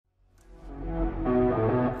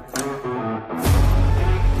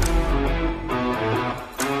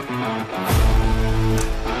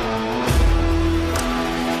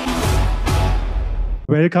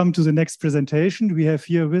welcome to the next presentation. We have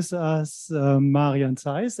here with us Marian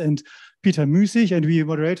Zeiss and Peter Müßig, and we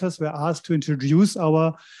moderators were asked to introduce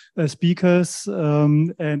our speakers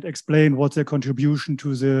and explain what their contribution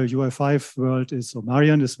to the UI5 world is. So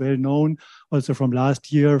Marian is well known also from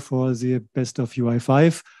last year for the Best of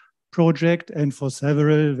UI5 project and for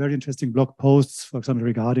several very interesting blog posts, for example,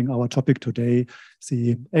 regarding our topic today,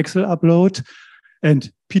 the Excel upload.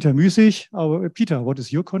 And Peter Müßig, Peter, what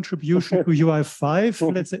is your contribution to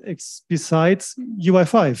UI5, let's say, besides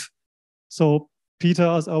UI5? So Peter,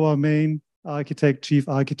 as our main architect, chief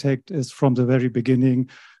architect, is from the very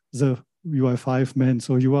beginning the UI5 man.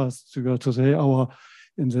 So you are to say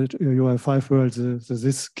in the UI5 world,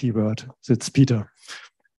 this keyword, that's Peter.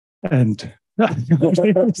 And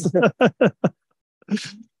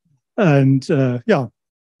yeah,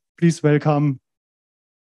 please welcome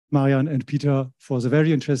Marian and Peter for the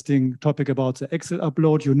very interesting topic about the Excel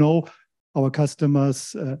upload. You know, our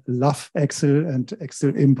customers love Excel and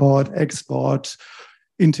Excel import, export,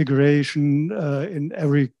 integration in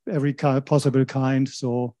every possible kind.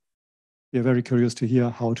 So we're very curious to hear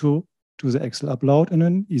how to do the Excel upload in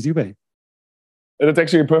an easy way. And it's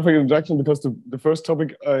actually a perfect introduction because the first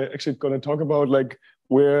topic I actually going to talk about, like,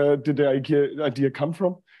 where did the idea come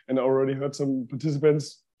from? And I already heard some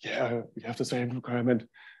participants, yeah, we have the same requirement.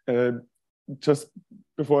 Just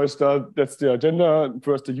before I start, that's the agenda.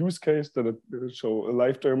 First, the use case that I will show a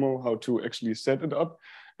live demo how to actually set it up.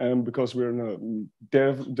 And because we're in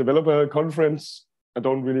a developer conference, I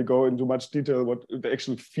don't really go into much detail what the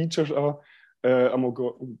actual features are. I'm going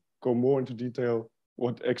to go more into detail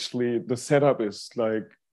what actually the setup is, like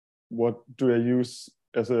what do I use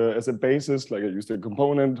as a basis, like I use the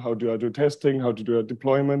component, how do I do testing, how to do a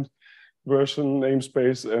deployment, version,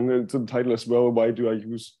 namespace, and it's in the title as well, why do I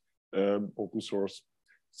use open source.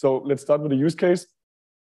 So let's start with the use case.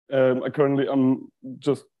 I'm an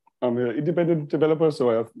independent developer, so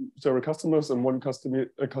I have several customers, and one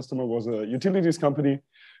customer was a utilities company,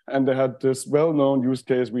 and they had this well-known use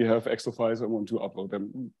case. We have Excel files, I want to upload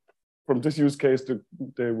them. From this use case,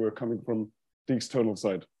 they were coming from the external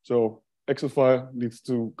side. So Excel file needs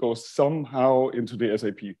to go somehow into the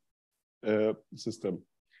SAP system.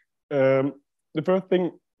 The first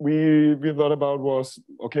thing we thought about was,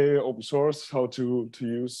 okay, open source, how to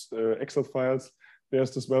use Excel files.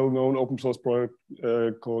 There's this well-known open source project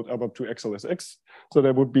called ABAP2 Excel SX. So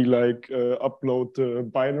that would be like upload the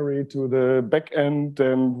binary to the backend,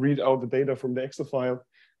 then read out the data from the Excel file,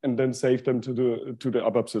 and then save them to the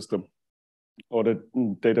ABAP system or the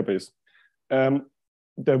database.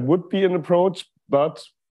 There would be an approach, but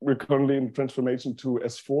we're currently in transformation to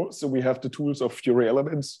S4. So we have the tools of Fiori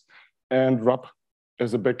Elements and RAP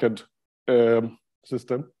as a backend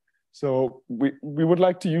system. So we would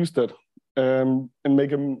like to use that and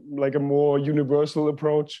make a more universal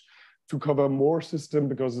approach to cover more system,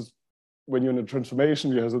 because when you're in a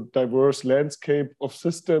transformation, you have a diverse landscape of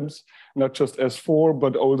systems, not just S4,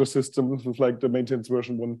 but older systems with like the maintenance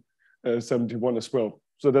version 171 as well.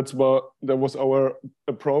 So that was our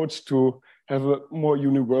approach, to have a more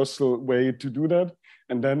universal way to do that.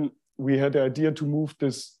 And then we had the idea to move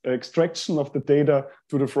this extraction of the data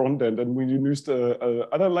to the front end. And we used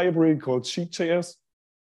another library called Sheet.js.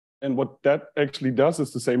 And what that actually does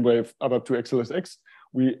is the same way of ABAP2 Excel SX.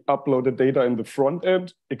 We upload the data in the front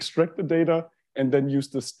end, extract the data, and then use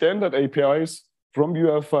the standard APIs from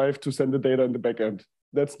UI5 to send the data in the backend.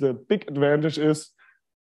 That's the big advantage, is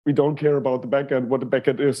we don't care about the backend. What the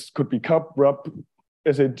backend is, could be CAP, RAP,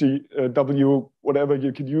 SAG, W, whatever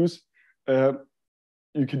you could use.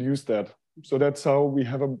 You can use that. So that's how we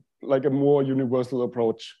have a more universal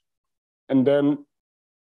approach. And then,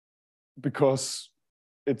 because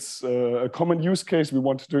it's a common use case, we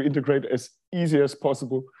wanted to integrate as easy as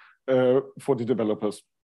possible for the developers.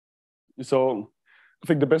 So I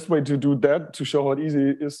think the best way to do that, to show how easy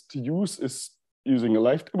it is to use, is using a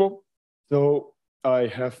live demo. So I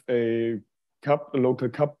have a local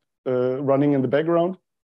CAP running in the background.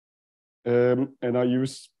 And I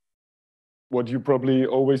use what you probably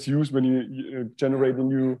always use when you generate a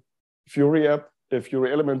new Fiori app. The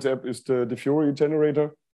Fiori Elements app is the Fiori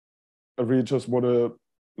generator. I really just want to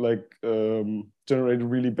generate a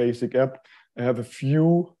really basic app. I have a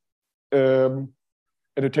few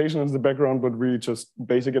annotations in the background, but really just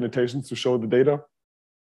basic annotations to show the data.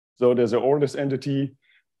 So there's an orders entity,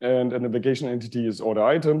 and a navigation entity is order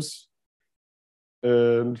items.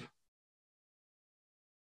 And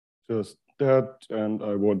just that, and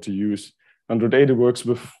I want to use 108. It works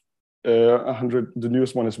with 100, the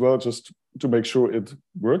newest one as well, just to make sure it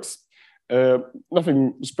works.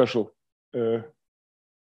 Nothing special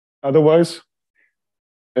otherwise.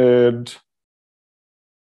 And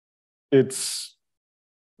it's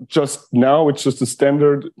just now, it's just a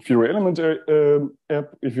standard Fiori element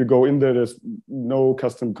app. If you go in there, there's no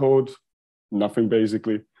custom code, nothing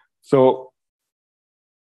basically. So,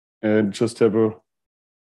 and just have a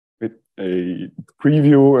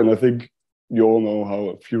preview, and I think you all know how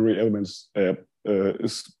a Fiori elements app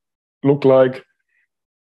look like.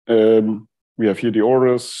 We have here the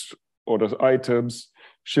orders items,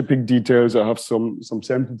 shipping details. I have some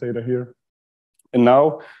sample data here. And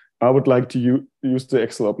now I would like to use the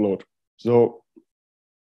Excel upload. So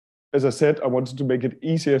as I said, I wanted to make it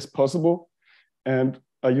easy as possible. And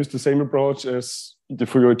I use the same approach as the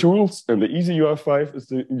Fiori tools, and the easy UI5 is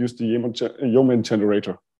to use the Yeoman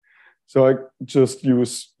generator. So I just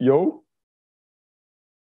use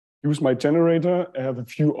use my generator. I have a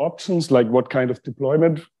few options, like what kind of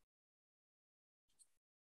deployment.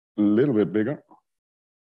 A little bit bigger.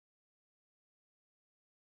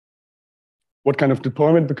 What kind of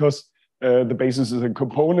deployment? Because the basis is a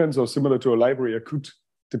component, so similar to a library, I could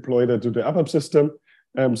deploy that to the app system.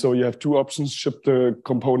 So you have two options: ship the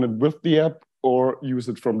component with the app, or use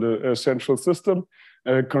it from the central system.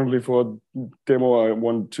 Currently, for demo, I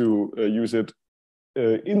want to use it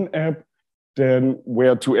in app. Then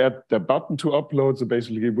where to add the button to upload. So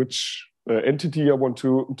basically, which entity I want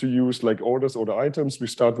to use, like orders or the items. We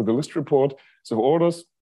start with the list report. So orders,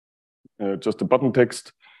 just a button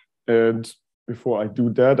text. And before I do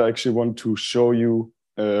that, I actually want to show you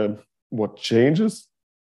what changes.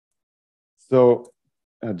 So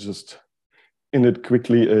I just init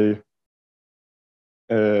quickly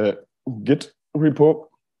a Git report.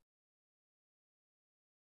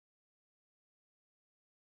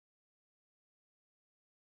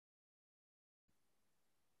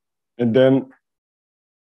 And then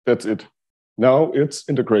that's it. Now it's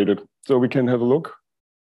integrated. So we can have a look.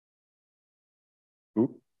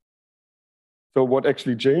 Ooh. So what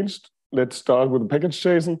actually changed? Let's start with the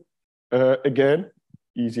package.json. Again,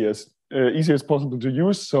 easy as possible to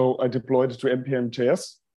use. So I deployed it to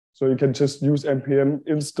npm.js. So you can just use npm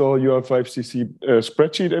install UI5cc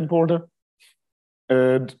spreadsheet importer.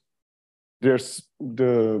 And there's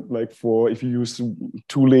if you use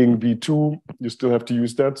tooling v2, you still have to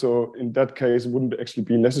use that. So in that case, it wouldn't actually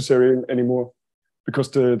be necessary anymore, because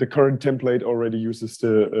the current template already uses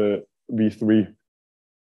the v3.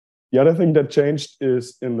 The other thing that changed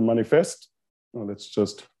is in the manifest. Well, let's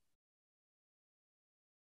just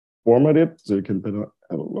format it so you can better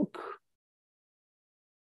have a look.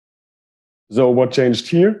 So what changed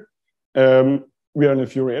here? We are in a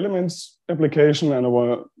Fiori Elements application, and I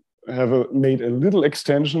want to have made a little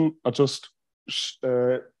extension. I just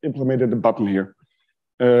implemented a button here.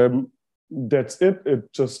 That's it.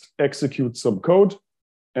 It just executes some code.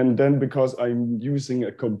 And then because I'm using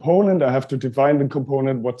a component, I have to define the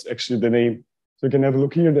component, what's actually the name. So you can have a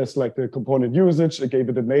look here. There's like the component usage. I gave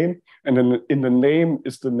it a name. And then in the name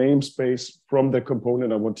is the namespace from the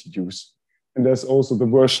component I want to use. And there's also the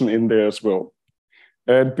version in there as well.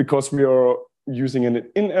 And because we are using an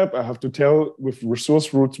in-app, I have to tell with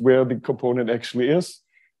resource roots where the component actually is.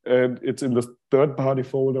 And it's in the third-party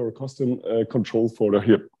folder or custom control folder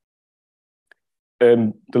here.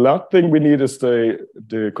 And the last thing we need is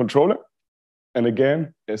the controller. And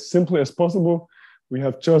again, as simple as possible, we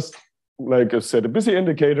have just, like I said, a busy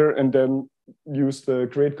indicator, and then use the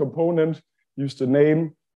create component, use the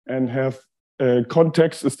name, and have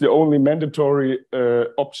context is the only mandatory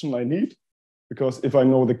option I need. Because if I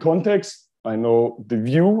know the context, I know the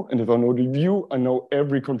view. And if I know the view, I know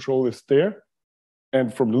every control is there.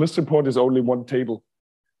 And from the list report is only one table.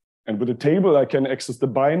 And with the table, I can access the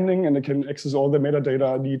binding, and I can access all the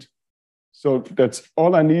metadata I need. So that's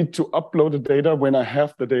all I need to upload the data when I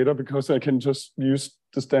have the data, because I can just use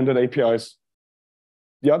the standard APIs.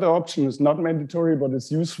 The other option is not mandatory, but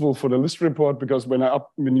it's useful for the list report, because when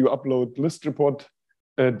you upload list report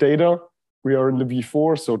data, we are in the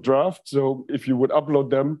v4, so draft. So if you would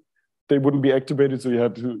upload them, they wouldn't be activated. So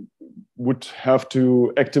you would have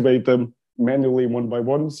to activate them manually one by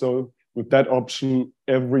one. So with that option,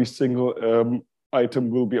 every single item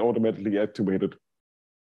will be automatically activated.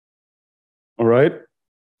 All right.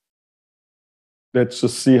 Let's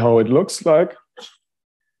just see how it looks like.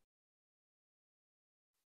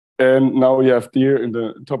 And now you have here in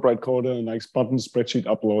the top right corner a nice button, spreadsheet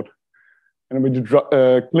upload. And when you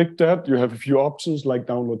click that, you have a few options like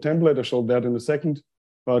download template. I'll show that in a second.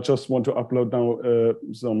 But I just want to upload now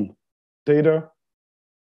some data.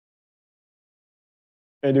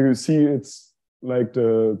 And you can see it's like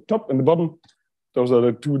the top and the bottom. Those are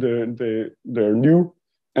the two, they're new,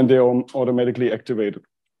 and they're automatically activated.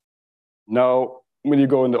 Now, when you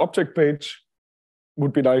go in the object page, it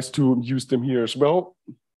would be nice to use them here as well.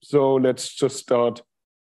 So let's just start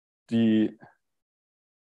the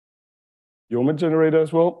YOMA generator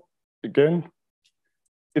as well. Again,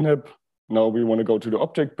 in-app. Now we want to go to the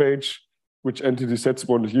object page, which entity sets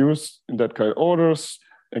we want to use in that kind of orders.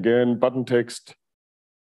 Again, button text.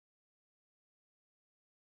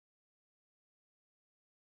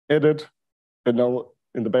 Edit. And now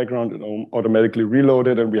in the background, it automatically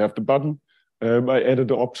reloaded and we have the button. I added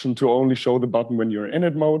the option to only show the button when you're in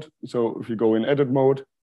edit mode. So if you go in edit mode,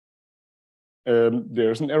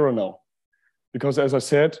 there's an error now. Because as I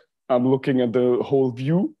said, I'm looking at the whole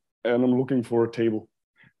view and I'm looking for a table.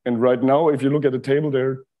 And right now, if you look at the table, there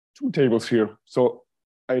are 2 tables here. So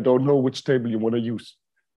I don't know which table you want to use.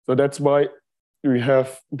 So that's why we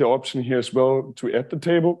have the option here as well to add the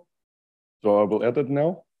table. So I will add it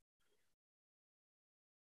now.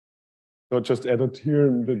 So just add it here,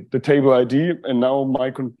 the table ID, and now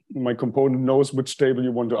my component knows which table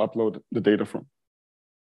you want to upload the data from.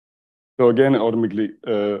 So again, automatically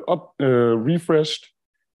refreshed.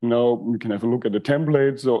 Now we can have a look at the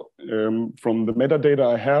template. So from the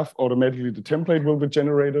metadata I have, automatically the template will be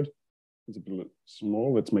generated. It's a bit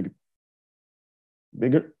small. Let's make it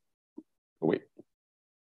bigger. Oh, wait.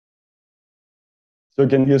 So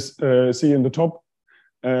again, here see in the top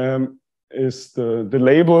is the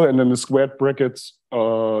label, and then the squared brackets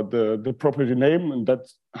the property name, and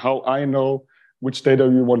that's how I know which data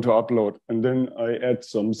we want to upload. And then I add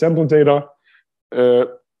some sample data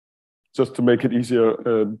just to make it easier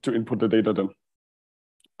to input the data then.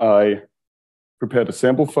 I prepared a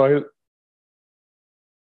sample file.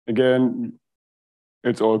 Again,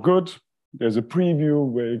 it's all good. There's a preview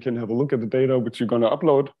where you can have a look at the data which you're going to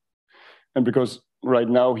upload. And because right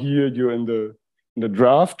now here you're in the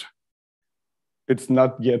draft, it's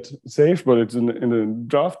not yet saved, but it's in the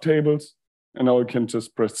draft tables. And now you can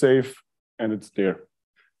just press save and it's there.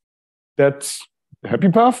 That's the happy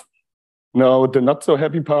path. Now, the not so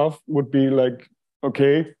happy path would be like,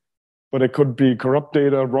 okay, but it could be corrupt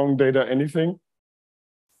data, wrong data, anything.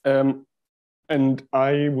 And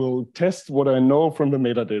I will test what I know from the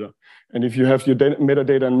metadata. And if you have your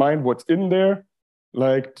metadata in mind, what's in there,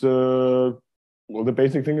 like the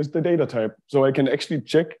basic thing is the data type. So I can actually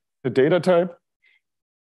check the data type.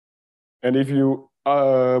 And if you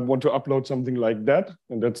want to upload something like that,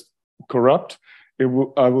 and that's corrupt, I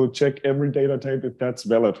will check every data type if that's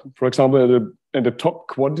valid. For example, at the top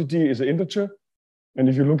quantity is an integer. And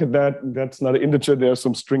if you look at that, that's not an integer, there's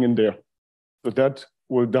some string in there. So that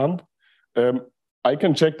will dump. I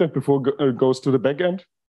can check that before it goes to the backend.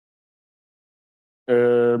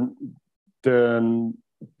 Then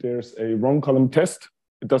there's a wrong column test.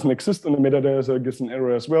 It doesn't exist in the metadata, so it gives an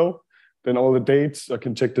error as well. Then all the dates, I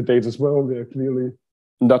can check the dates as well. They're clearly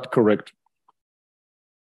not correct.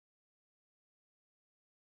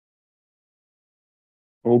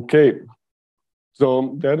 Okay,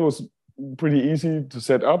 so that was pretty easy to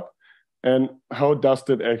set up. And how does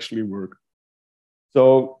that actually work?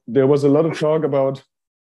 So there was a lot of talk about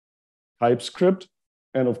TypeScript.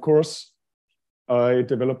 And of course, I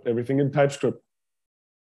developed everything in TypeScript.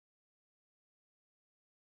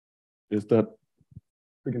 Is that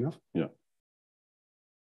big enough? Yeah.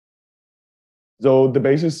 So the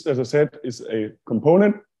basis, as I said, is a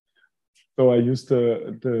component. So I used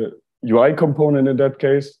the UI component in that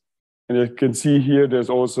case. And you can see here, there's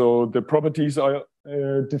also the properties I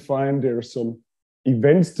defined. There are some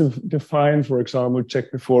events to define, for example,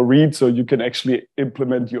 check before read. So you can actually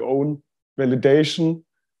implement your own validation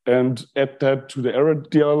and add that to the error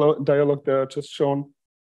dialog that I just shown.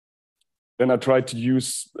 Then I try to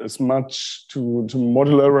use as much to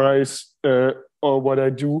modularize or what I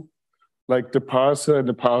do, like the parser. In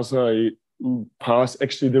the parser, I parse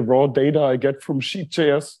actually the raw data I get from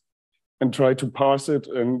Sheet.js and try to parse it.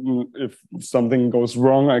 And if something goes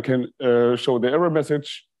wrong, I can show the error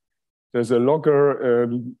message. There's a logger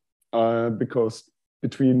because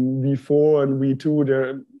between V4 and V2, there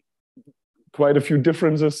are quite a few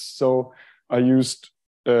differences. So I used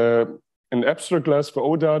an abstract class for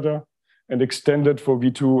OData and extended for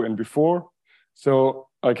V2 and V4. So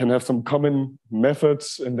I can have some common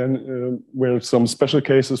methods, and then where some special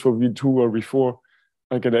cases for V2 or V4,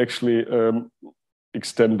 I can actually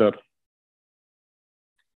extend that.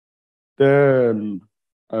 Then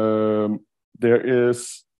there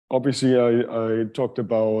is, obviously, I talked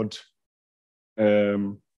about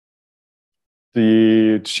the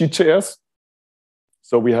Sheet.js.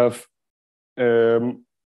 So we have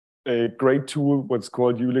a great tool, what's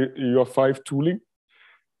called UI5 tooling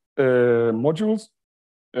modules.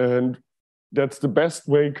 And that's the best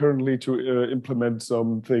way currently to implement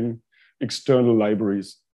something external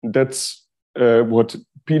libraries. That's what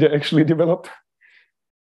Peter actually developed.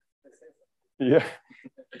 Yeah.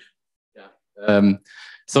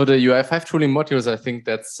 So the UI5 tooling modules, I think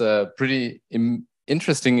that's a pretty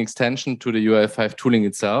interesting extension to the UI5 tooling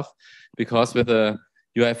itself, because with the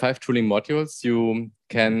UI5 tooling modules, you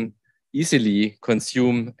can easily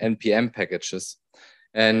consume NPM packages.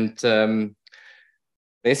 And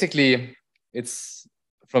basically, it's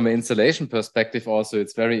from an installation perspective also,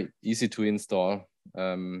 it's very easy to install.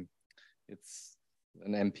 It's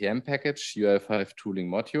an NPM package, UI5 tooling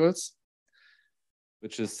modules,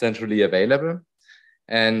 which is centrally available.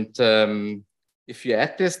 And if you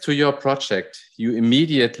add this to your project, you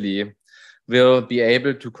immediately will be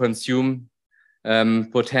able to consume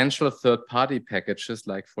potential third-party packages.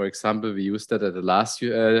 Like, for example, we used that at the last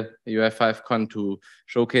UI5con to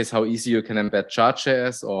showcase how easy you can embed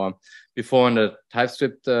Chart.js, or before in the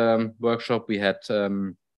TypeScript workshop, we had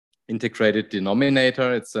integrated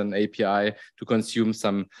denominator. It's an API to consume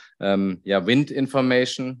some wind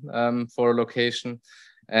information for a location.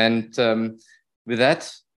 And with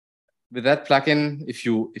that plugin, if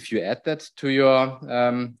you add that to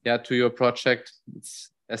your project, it's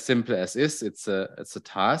as simple as is. It's a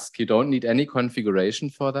task. You don't need any configuration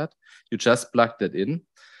for that. You just plug that in,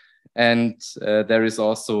 and there is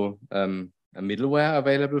also a middleware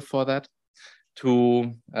available for that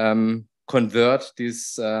to convert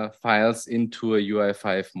these files into a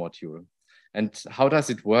UI5 module. And how does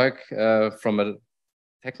it work from a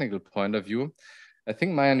technical point of view? I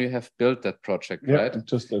think, Mayan, you have built that project, right?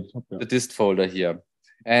 Just at the top, yeah. The dist folder here.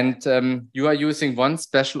 And you are using one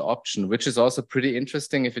special option, which is also pretty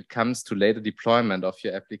interesting if it comes to later deployment of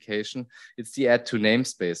your application. It's the add to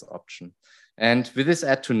namespace option. And with this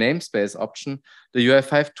add to namespace option, the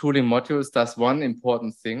UI5 tooling modules does one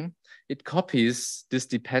important thing. It copies this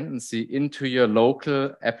dependency into your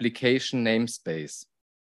local application namespace.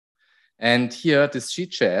 And here, this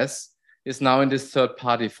sheet.js is now in this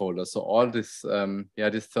third-party folder. So all this,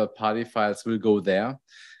 these third-party files will go there.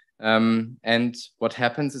 And what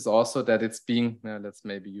happens is also that it's being, let's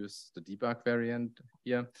maybe use the debug variant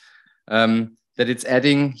here, that it's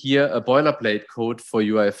adding here a boilerplate code for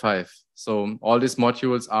UI5. So all these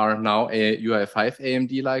modules are now a UI5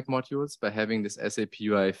 AMD-like modules by having this SAP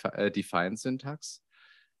UI define syntax.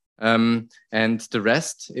 And the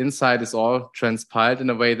rest inside is all transpiled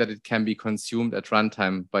in a way that it can be consumed at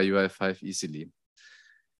runtime by UI5 easily.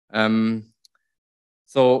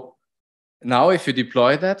 So now if you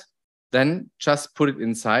deploy that, then just put it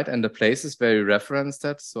inside, and the places where you reference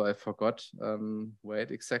that. So I forgot where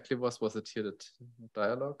it exactly was. Was it here, the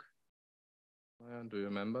dialog? Do you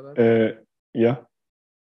remember that? Yeah.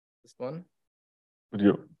 This one?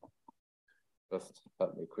 Video. Just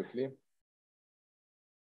help me quickly.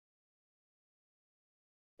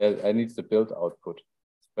 I need the build output.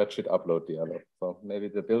 Spreadsheet upload dialog. So maybe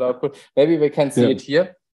the build output. Maybe we can see it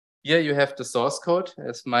here. Here you have the source code,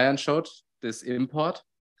 as Mayan showed, this import.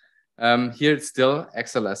 Here it's still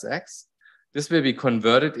XLSX. This will be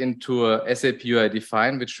converted into a SAP UI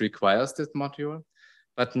define, which requires this module.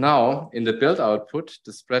 But now in the build output,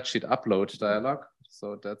 the spreadsheet upload dialog.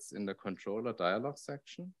 So that's in the controller dialog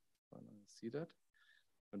section. See that?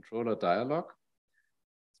 Controller dialog,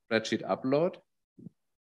 spreadsheet upload.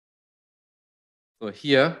 So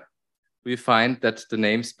here we find that the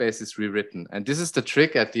namespace is rewritten. And this is the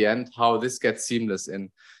trick at the end, how this gets seamless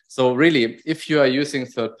in. So really, if you are using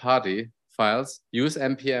third-party files, use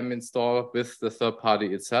npm install with the third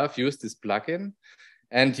party itself, use this plugin,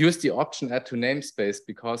 and use the option add to namespace,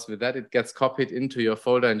 because with that, it gets copied into your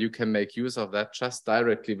folder and you can make use of that just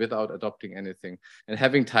directly without adopting anything. And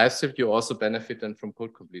having TypeScript, you also benefit then from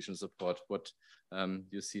code completion support, what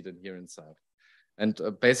you see then here inside. And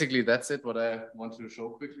basically, that's it, what I wanted to show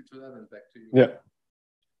quickly to that, and back to you. Yeah.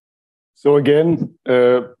 So again,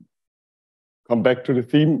 come back to the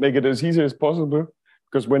theme, make it as easy as possible,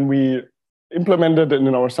 because when we implemented it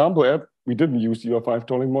in our sample app, we didn't use UI5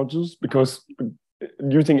 tooling modules, because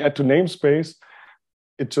using add to namespace,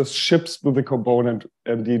 it just ships with the component,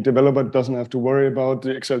 and the developer doesn't have to worry about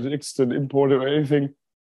the external import or anything.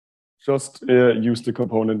 Just use the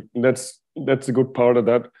component. And that's a good part of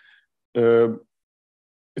that.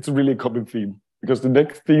 It's a really common theme, because the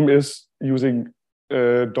next theme is using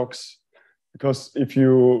docs. Because if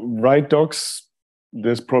you write docs,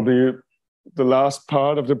 there's probably the last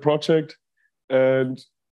part of the project, and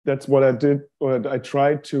that's what I did. Or I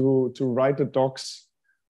tried to write the docs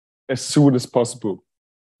as soon as possible.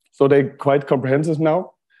 So they're quite comprehensive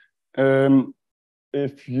now.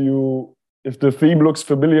 If the theme looks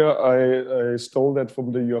familiar, I stole that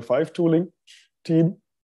from the UI5 tooling team,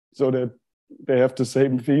 so that they have the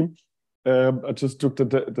same theme. I just took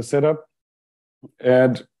the setup,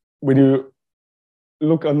 and when you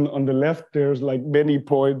look on the left, there's like many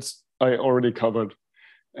points I already covered.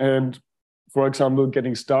 And for example,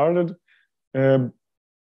 getting started,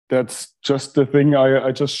 that's just the thing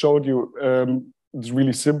I just showed you. It's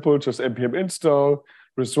really simple, just npm install,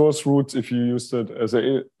 resource routes if you use it as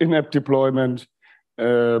an in-app deployment,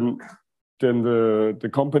 then the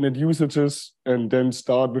component usages, and then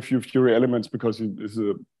start with your Fury elements because it's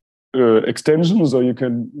a extension, so you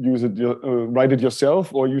can use it, write it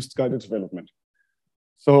yourself or use guided development.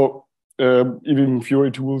 So even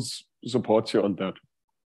Fury tools supports you on that.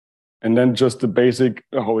 And then just the basic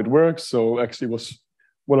how it works. So actually was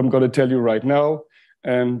what I'm going to tell you right now.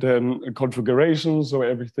 And then a configuration. So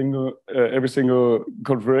every single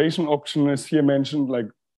configuration option is here mentioned, like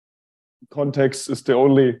context is the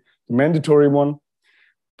only mandatory one.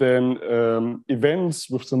 Then events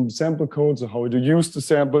with some sample code, so how to use the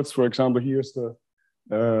samples. For example, here's the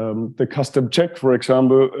custom check. For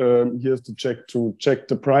example, here's the check to check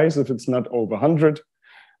the price if it's not over 100.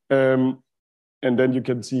 And then you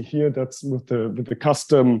can see here that's with the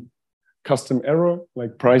custom error,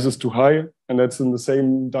 like price is too high, and that's in the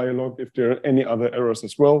same dialog if there are any other errors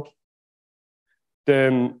as well.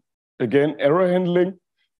 Then again, error handling.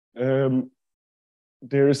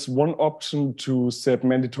 There is one option to set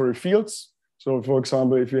mandatory fields. So for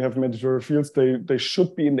example, if you have mandatory fields, they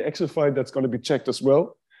should be in the Excel file. That's going to be checked as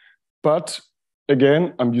well. But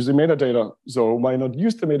again, I'm using metadata. So why not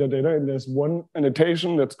use the metadata? And there's one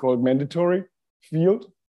annotation that's called mandatory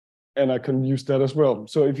field, and I can use that as well.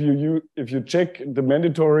 So if you check the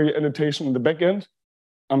mandatory annotation in the backend,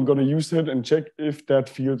 I'm going to use it and check if that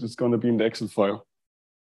field is going to be in the Excel file.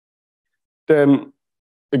 Then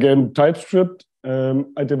again, TypeScript.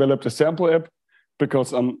 I developed a sample app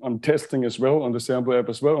because I'm testing as well on the sample app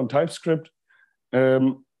as well on TypeScript,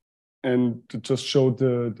 and to just show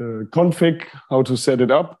the config, how to set it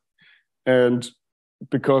up. And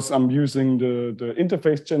because I'm using the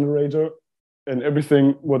interface generator and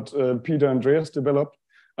everything what Peter and Andreas developed,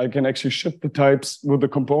 I can actually ship the types with the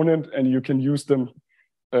component, and you can use them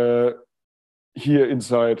here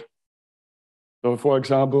inside. So for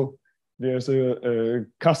example, there's a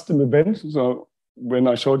custom event. So when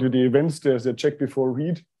I showed you the events, there's a check before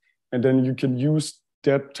read, and then you can use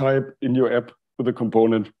that type in your app with a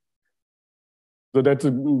component. So that's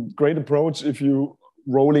a great approach if you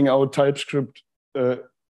rolling out TypeScript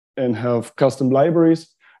and have custom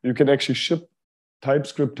libraries. You can actually ship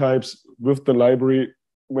TypeScript types with the library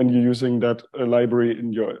when you're using that library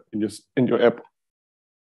in your app.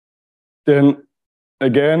 Then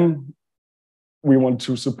again, we want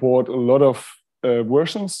to support a lot of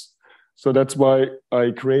versions. So that's why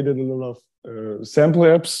I created a lot of sample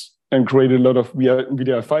apps and created a lot of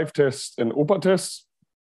VDI5 tests and OPA tests.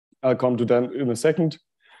 I'll come to that in a second.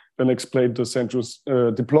 Then explain the Centros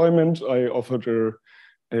deployment. I offered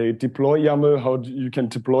a deploy YAML, how you can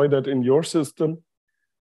deploy that in your system.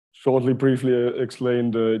 Shortly, briefly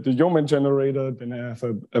explain the Yeoman generator. Then I have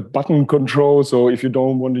a button control. So if you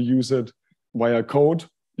don't want to use it via code,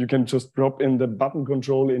 you can just drop in the button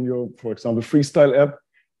control in your, for example, Freestyle app.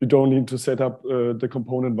 You don't need to set up the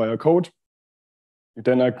component via code.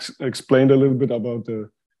 Then I explained a little bit about the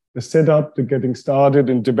setup, the getting started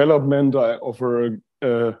in development. I offer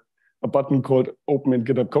a button called Open in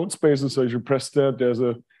GitHub Code Spaces. So if you press that, there's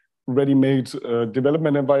a ready-made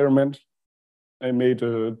development environment. I made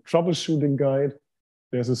a troubleshooting guide.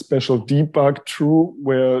 There's a special debug through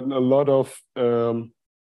where a lot of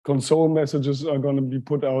console messages are going to be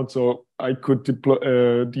put out, so I could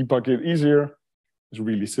debug it easier. It's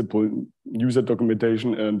really simple user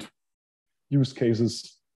documentation and use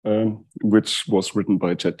cases, which was written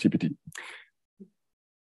by ChatGPT.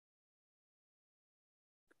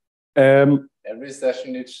 Every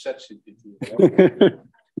session needs ChatGPT.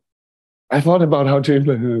 I thought about how to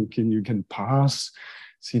implement. You can pass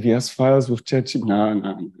CVS files with ChatGPT.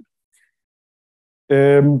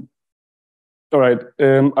 No. All right.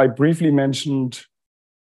 I briefly mentioned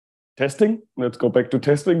testing. Let's go back to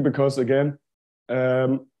testing because again,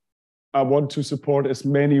 I want to support as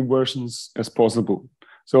many versions as possible.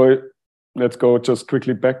 So let's go just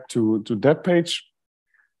quickly back to that page.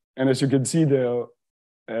 And as you can see, there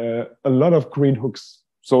are a lot of green hooks.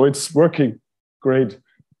 So it's working great.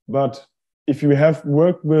 But if you have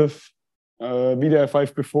worked with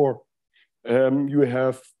VDI5 before, you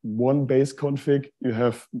have one base config, you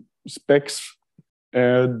have specs,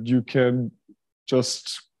 and you can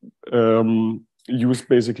just use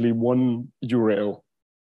basically one URL.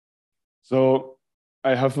 So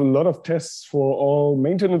I have a lot of tests for all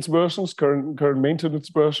maintenance versions, current maintenance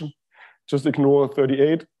version. Just ignore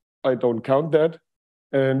 38. I don't count that.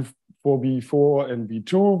 And for V4 and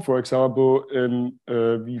V2. For example, in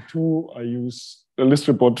V2, I use a list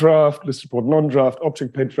report draft, list report non-draft,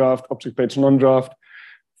 object page draft, object page non-draft,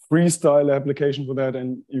 freestyle application for that.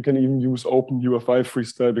 And you can even use Open UI5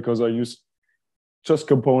 freestyle because I use just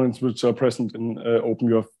components which are present in Open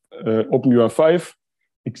UI5,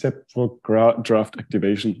 except for draft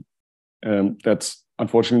activation. That's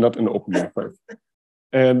unfortunately not in Open UI5.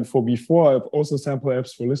 And for V4, I have also sample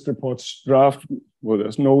apps for list reports draft, where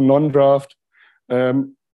there's no non-draft.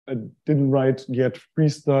 I didn't write yet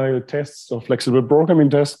freestyle tests or flexible programming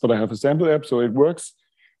tests, but I have a sample app, so it works.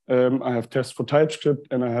 I have tests for TypeScript,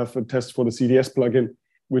 and I have a test for the CDS plugin,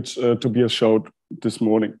 which Tobias showed this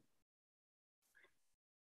morning.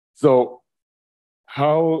 So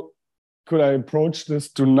how could I approach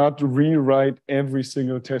this to not rewrite every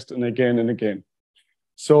single test and again and again?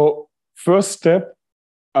 So first step,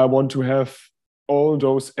 I want to have all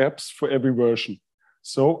those apps for every version.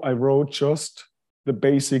 So I wrote just the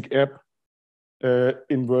basic app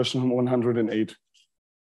in version 108.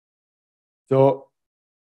 So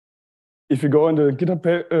if you go into the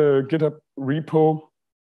GitHub repo,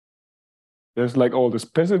 there's like all these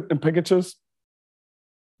packages.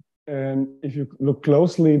 And if you look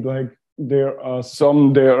closely, like there are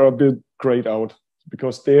some, they are a bit grayed out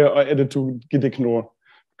because they are added to git ignore,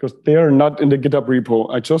 because they are not in the GitHub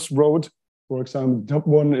repo. I just wrote, for example, the top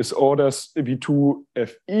one is orders v2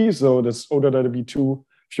 FE, so that's order v2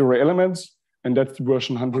 Fiori elements, and that's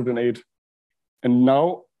version 108. And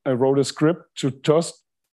now I wrote a script to just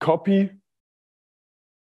copy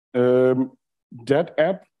that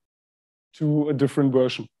app to a different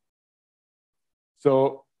version.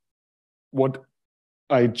 So what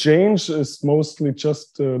I changed is mostly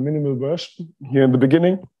just a minimal version here in the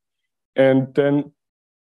beginning, and then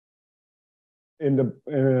in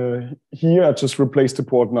the here I just replaced the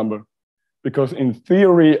port number, because in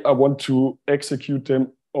theory I want to execute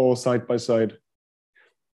them all side by side.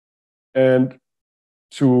 And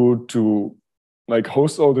to like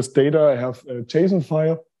host all this data, I have a JSON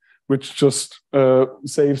file which just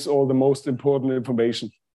saves all the most important information,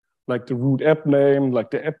 like the root app name,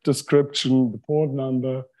 like the app description, the port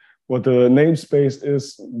number, what the namespace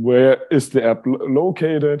is, where is the app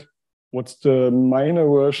located, what's the minor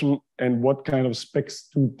version, and what kind of specs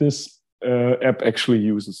do this app actually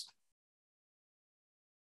uses.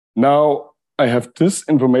 Now I have this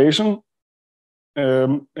information,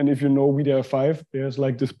 and if you know VDI5, there's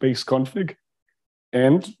like this base config,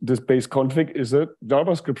 and this base config is a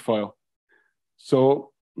JavaScript file.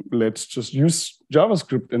 So let's just use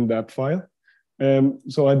JavaScript in that file.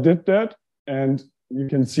 So I did that, and you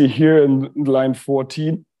can see here in line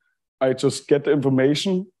 14, I just get the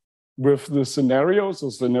information with the scenario. So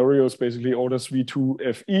scenario is basically orders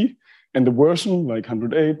v2 FE and the version like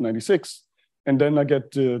 108, 96. And then I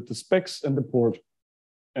get the specs and the port.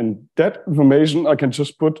 And that information I can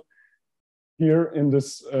just put here in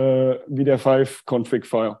this VDI5 config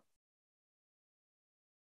file.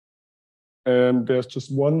 And there's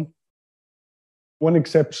just one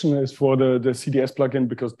exception is for the CDS plugin,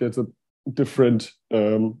 because there's a different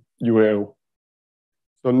URL.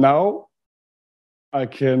 So now I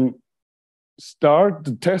can start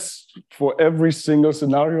the test for every single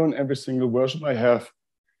scenario and every single version I have.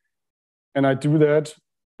 And I do that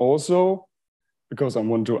also because I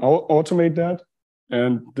want to automate that.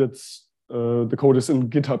 And that's the code is in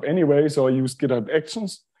GitHub anyway. So I use GitHub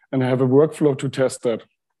Actions, and I have a workflow to test that.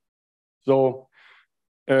 So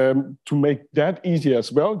to make that easy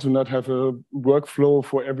as well, to not have a workflow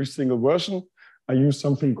for every single version, I use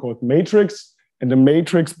something called matrix. And the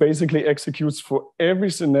matrix basically executes for every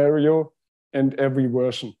scenario and every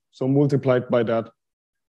version. So multiplied by that.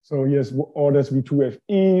 So yes, orders v2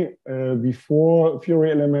 FE, v4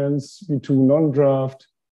 Fiori elements, v2 non-draft,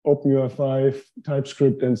 OpenUI5,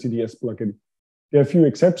 TypeScript, and CDS plugin. There are a few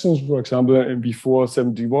exceptions. For example, in v4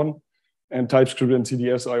 71, and TypeScript and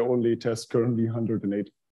CDS I only test currently 108.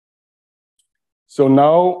 So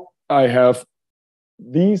now I have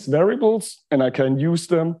these variables, and I can use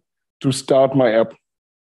them to start my app.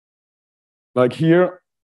 Like here,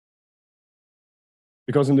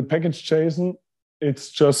 because in the package JSON, it's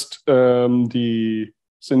just the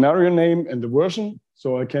scenario name and the version.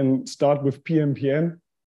 So I can start with pnpm,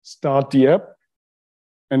 start the app.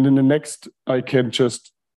 And in the next, I can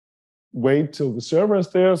just wait till the server is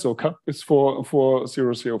there. So cup is for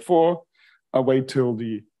 004. I wait till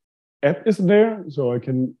the app is there. So I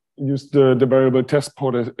can use the variable test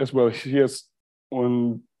port as well. Here's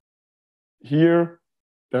on here.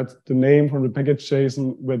 That's the name from the package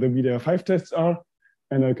JSON where the VDI5 tests are.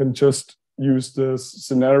 And I can just use this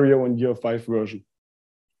scenario in UI5 version.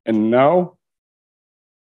 And now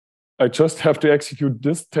I just have to execute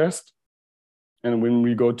this test. And when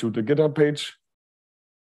we go to the GitHub page,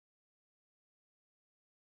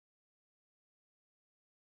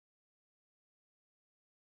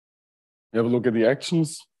 you have a look at the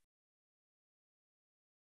actions.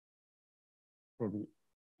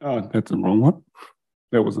 Oh, that's the wrong one.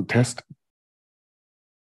 That was a test.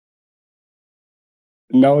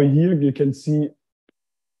 Now here you can see,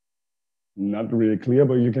 not really clear,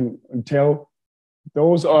 but you can tell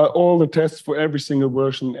those are all the tests for every single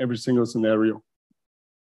version, every single scenario.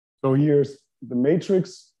 So here's the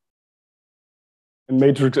matrix, and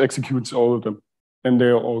matrix executes all of them, and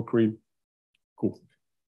they're all green. Cool.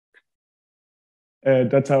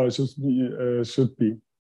 That's how it should be.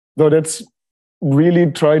 So that's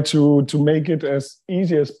really try to make it as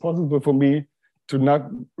easy as possible for me to not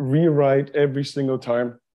rewrite every single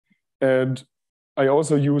time. And I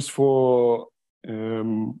also use for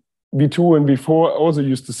V2 and V4, I also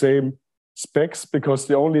use the same specs, because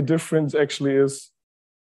the only difference actually is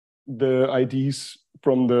the IDs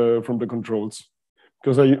from the controls.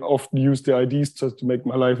 Because I often use the IDs just to make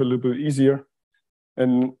my life a little bit easier.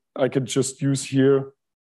 And I could just use here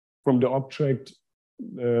from the object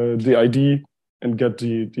the ID and get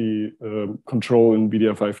the control in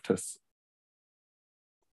VDI5 tests.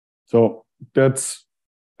 So that's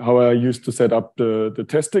how I used to set up the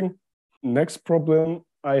testing. Next problem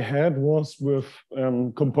I had was with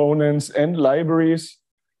components and libraries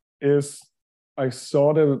is I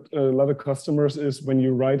saw that a lot of customers is when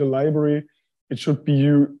you write a library, it should be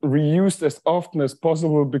reused as often as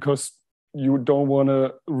possible, because you don't want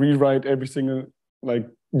to rewrite every single like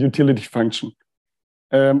utility function.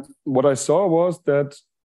 What I saw was that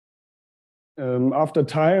after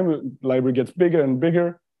time, library gets bigger and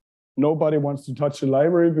bigger. Nobody wants to touch the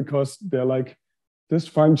library because they're like, this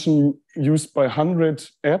function used by 100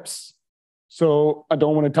 apps. So I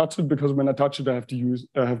don't want to touch it, because when I touch it, I have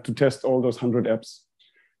to test all those 100 apps.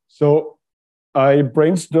 So I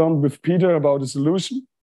brainstormed with Peter about a solution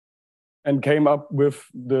and came up with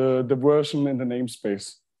the version in the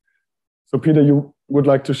namespace. So Peter, you would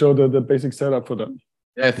like to show the basic setup for that?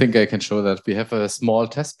 Yeah, I think I can show that. We have a small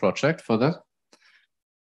test project for that.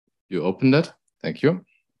 You opened it. Thank you.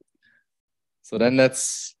 So then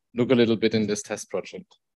let's look a little bit in this test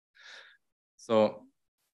project. So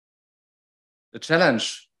the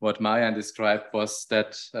challenge, what Marian described, was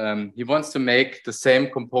that he wants to make the same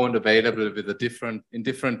component available with in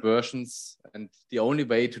different versions. And the only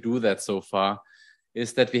way to do that so far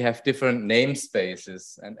is that we have different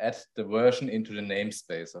namespaces and add the version into the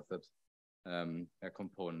namespace of that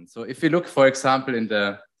component. So if we look, for example, in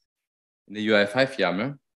the UI5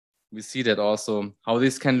 YAML, we see that also how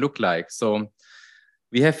this can look like. So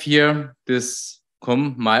we have here this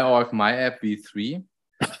my.org my.app v3,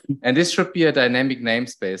 and this should be a dynamic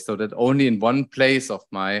namespace, so that only in one place of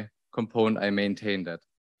my component I maintain that.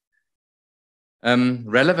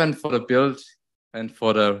 Relevant for the build and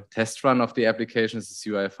for the test run of the application is this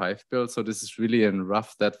UI5 build. So this is really in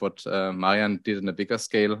rough that what Marian did in a bigger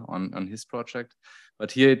scale on his project.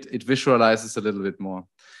 But here it visualizes a little bit more.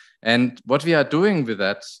 And what we are doing with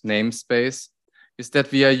that namespace is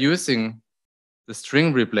that we are using the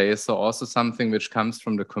string replacer, also something which comes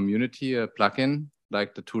from the community, a plugin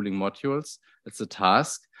like the tooling modules. It's a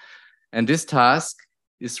task. And this task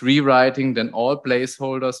is rewriting then all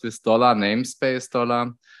placeholders with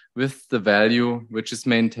 $namespace with the value which is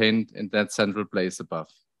maintained in that central place above.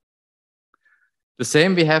 The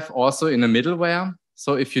same we have also in a middleware.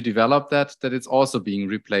 So if you develop that it's also being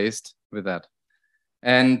replaced with that.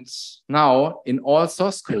 And now in all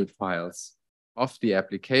source code files of the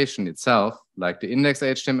application itself, like the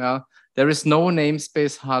index.html, there is no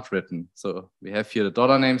namespace hard written. So we have here the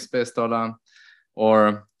 $namespace,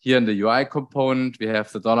 or here in the UI component, we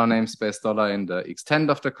have the $namespace in the extent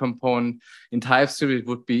of the component. In TypeScript, it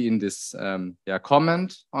would be in this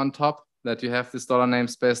comment on top that you have this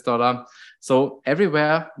 $namespace. So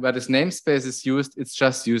everywhere where this namespace is used, it's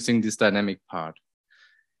just using this dynamic part.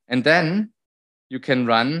 And then you can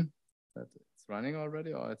run, it's running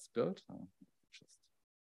already or it's built. Just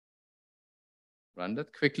run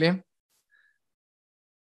that quickly.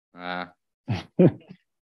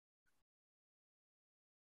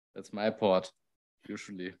 That's my port,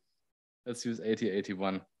 usually. Let's use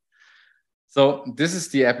 8081. So this is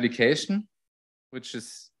the application which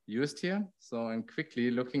is used here. So I'm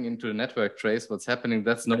quickly looking into the network trace, what's happening.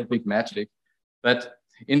 That's no big magic. But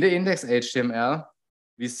in the index.html,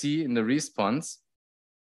 we see in the response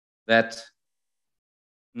that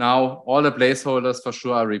now all the placeholders for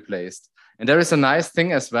sure are replaced. And there is a nice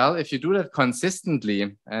thing as well. If you do that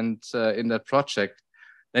consistently and in that project,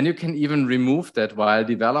 then you can even remove that while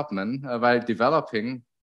developing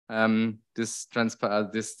this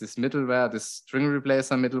middleware, this string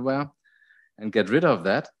replacer middleware, and get rid of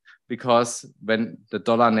that, because when the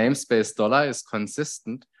 $namespace is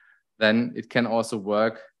consistent, then it can also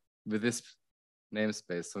work with this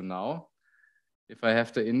namespace. So now, if I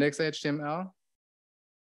have the index HTML,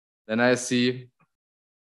 then I see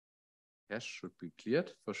cache should be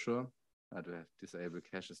cleared for sure. I do have disable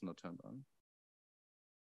cache is not turned on.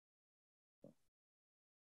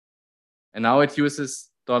 And now it uses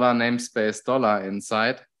 $namespace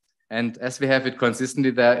inside. And as we have it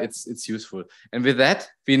consistently there, it's useful. And with that,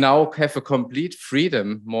 we now have a complete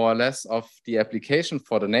freedom, more or less, of the application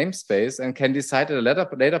for the namespace and can decide at a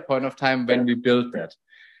later point of time when we build that.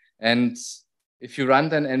 And if you run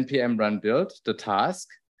then npm run build, the task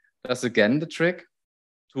does again the trick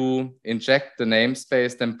to inject the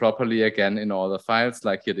namespace then properly again in all the files,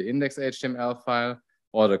 like here the index HTML file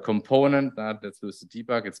or the component. Let's lose the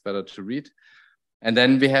debug, it's better to read. And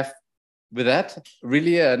then we have with that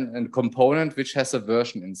really a component which has a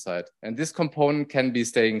version inside. And this component can be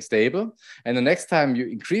staying stable. And the next time you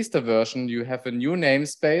increase the version, you have a new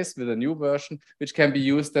namespace with a new version, which can be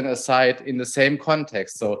used then aside in the same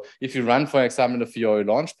context. So if you run, for example, the Fiori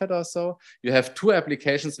Launchpad or so, you have two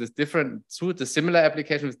applications with the similar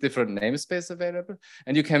application with different namespace available.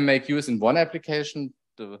 And you can make use in one application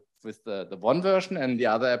with the one version and the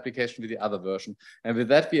other application with the other version. And with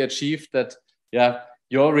that, we achieved that, yeah,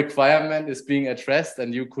 your requirement is being addressed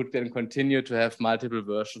and you could then continue to have multiple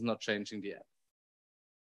versions, not changing the app.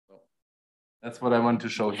 So that's what I want to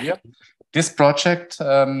show here. This project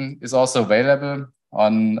is also available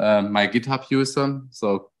on my GitHub user.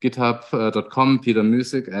 So github.com, Peter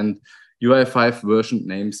Music, and UI5 version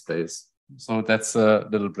namespace. So that's a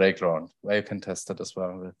little playground where you can test it as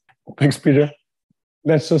well. Thanks, Peter.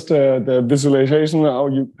 That's just the visualization,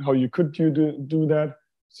 how you could do that.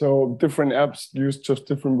 So different apps use just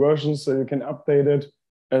different versions, so you can update it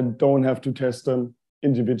and don't have to test them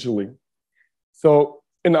individually. So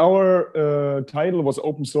in our title was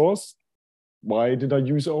open source. Why did I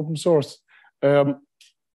use open source?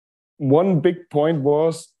 One big point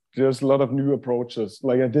was there's a lot of new approaches.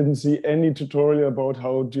 Like I didn't see any tutorial about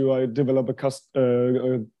how do I develop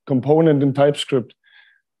a component in TypeScript.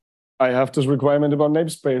 I have this requirement about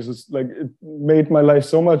namespaces. Like it made my life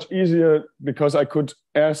so much easier because I could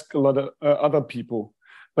ask a lot of other people.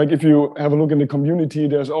 Like if you have a look in the community,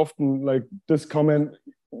 there's often like this comment,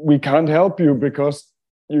 we can't help you because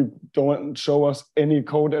you don't show us any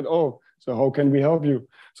code at all. So how can we help you?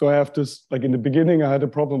 So I have this, like in the beginning, I had a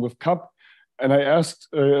problem with CUP and I asked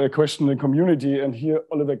a question in the community, and here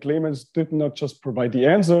Oliver Clemens did not just provide the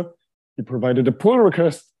answer, he provided a pull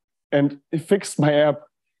request and it fixed my app.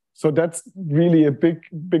 So that's really a big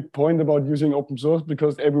point about using open source,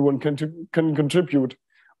 because everyone can contribute.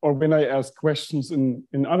 Or when I ask questions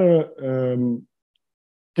in other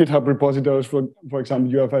GitHub repositories, for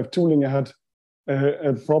example, UI5 tooling, I had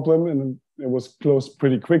a problem and it was closed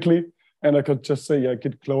pretty quickly. And I could just say, yeah,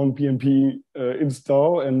 git clone pmp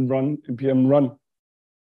install and run npm run.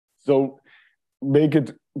 So make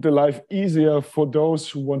it the life easier for those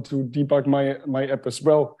who want to debug my app as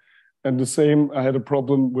well. And the same, I had a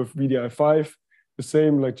problem with VDI5. The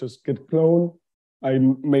same, like just git clone. I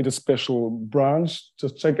made a special branch,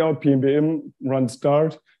 just check out pnpm, run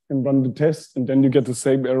start, and run the test, and then you get the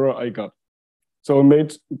same error I got. So it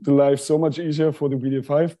made the life so much easier for the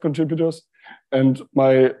VDI5 contributors. And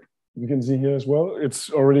you can see here as well, it's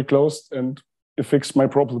already closed and it fixed my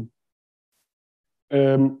problem.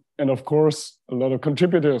 And of course, a lot of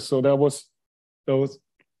contributors. So that was.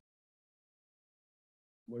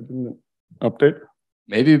 Why didn't it update?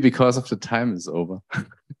 Maybe because of the time is over.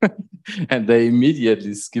 And they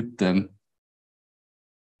immediately skipped them.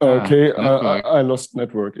 Okay, I lost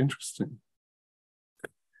network. Interesting.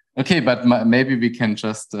 Okay, but maybe we can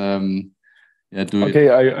just do it. Okay,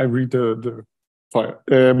 I read the file.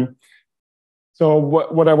 So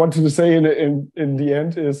what I wanted to say in the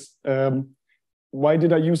end is, why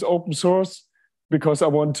did I use open source? Because I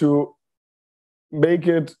want to make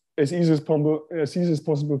it as easy as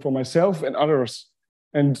possible for myself and others,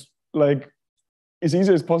 and like as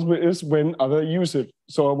easy as possible is when others use it.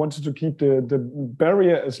 So I wanted to keep the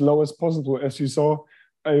barrier as low as possible. As you saw,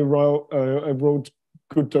 I wrote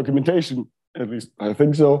good documentation, at least I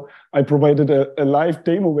think so. I provided a live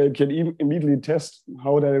demo where you can immediately test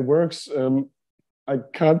how that works. I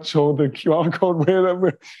can't show the QR code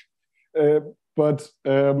wherever, but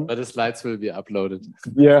the slides will be uploaded.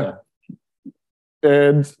 Yeah.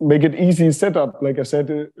 And make it easy setup. Like I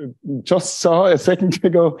said, just saw a second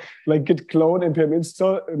ago, like git clone npm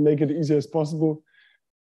install and make it easy as possible.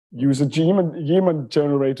 use a Yemen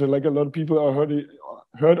generator, like a lot of people are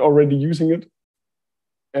heard already using it.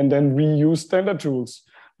 And then we use standard tools,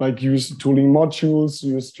 like use tooling modules,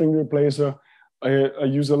 use string replacer. I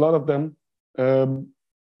use a lot of them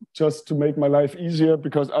just to make my life easier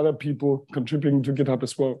because other people contributing to GitHub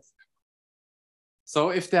as well. So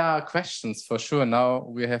if there are questions, for sure, now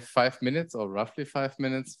we have 5 minutes or roughly 5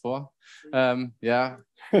 minutes for. Yeah,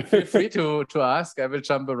 feel free to ask. I will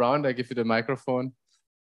jump around. I give you the microphone.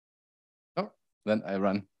 Oh, then I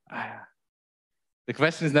run. The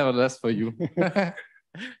question is nevertheless for you.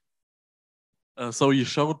 So you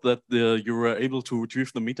showed that you were able to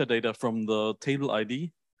retrieve the metadata from the table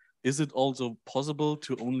ID. Is it also possible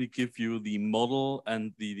to only give you the model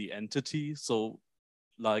and the entity? So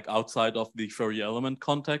like outside of the query element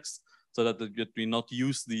context, so that we not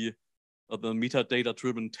use the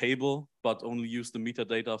metadata-driven table, but only use the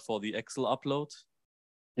metadata for the Excel upload?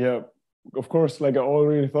 Yeah, of course. Like I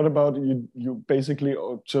already thought about, you basically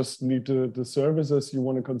just need the services you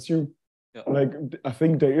want to consume. Yeah. Like I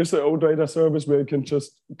think there is an OData service where you can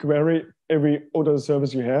just query every OData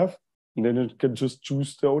service you have, and then you can just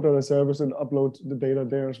choose the OData service and upload the data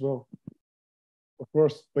there as well. Of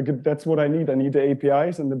course, like that's what I need. I need the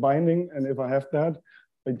APIs and the binding, and if I have that,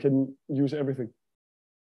 I can use everything.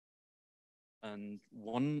 And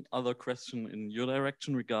one other question in your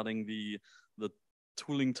direction regarding the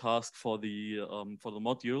tooling task for the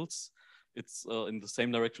modules. It's in the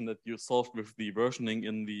same direction that you solved with the versioning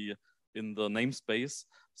in the namespace.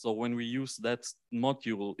 So when we use that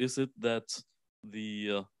module, is it that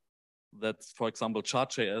that, for example,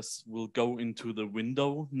 chart.js will go into the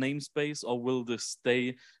window namespace, or will this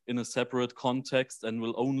stay in a separate context and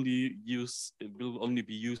will only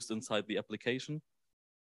be used inside the application?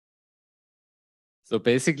 So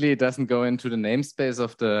basically, it doesn't go into the namespace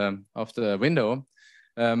of the window.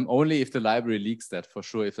 Only if the library leaks that, for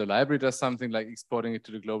sure. If the library does something like exporting it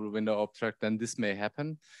to the global window object, then this may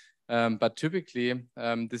happen. But typically,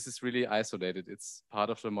 this is really isolated. It's part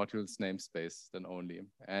of the module's namespace then only.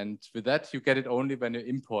 And with that, you get it only when you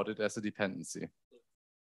import it as a dependency.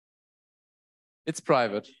 It's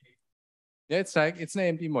private. Yeah, it's an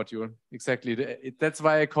AMD module. Exactly. That's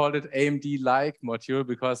why I called it AMD-like module,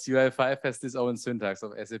 because UI5 has this own syntax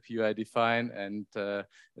of SAP UI define and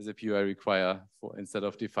SAP UI require instead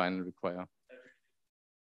of define and require.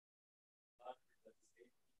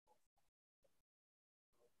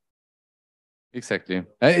 Exactly.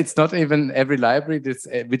 It's not even every library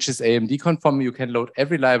which is AMD conform. You can load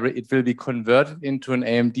every library. It will be converted into an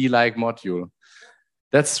AMD-like module.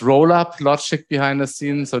 That's roll-up logic behind the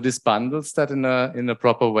scenes. So this bundles that in a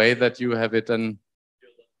proper way that you have it, and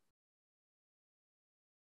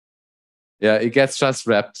yeah, it gets just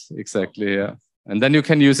wrapped. Exactly. Yeah, and then you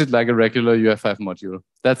can use it like a regular UI5 module.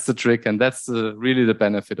 That's the trick, and that's really the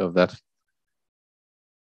benefit of that.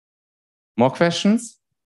 More questions?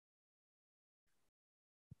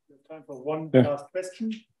 Time for one last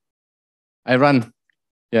question. I run.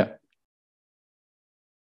 Yeah.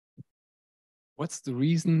 What's the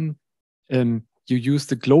reason you use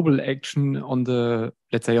the global action on the,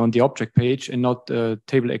 let's say, on the object page and not the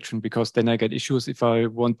table action? Because then I get issues if I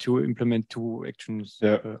want to implement two actions.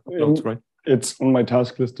 Yeah, uploads, right? It's on my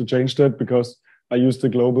task list to change that because I used the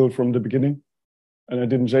global from the beginning and I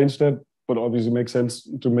didn't change that. But obviously it makes sense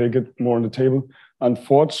to make it more on the table.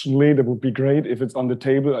 Unfortunately, that would be great if it's on the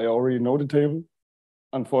table. I already know the table.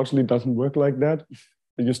 Unfortunately, it doesn't work like that.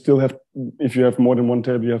 You still have, if you have more than one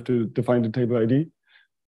table, you have to define the table ID.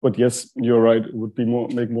 But yes, you're right. It would be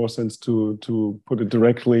make more sense to put it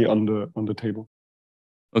directly on the table.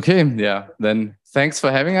 Okay, yeah. Then thanks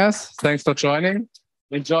for having us. Thanks for joining.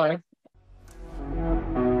 Enjoy.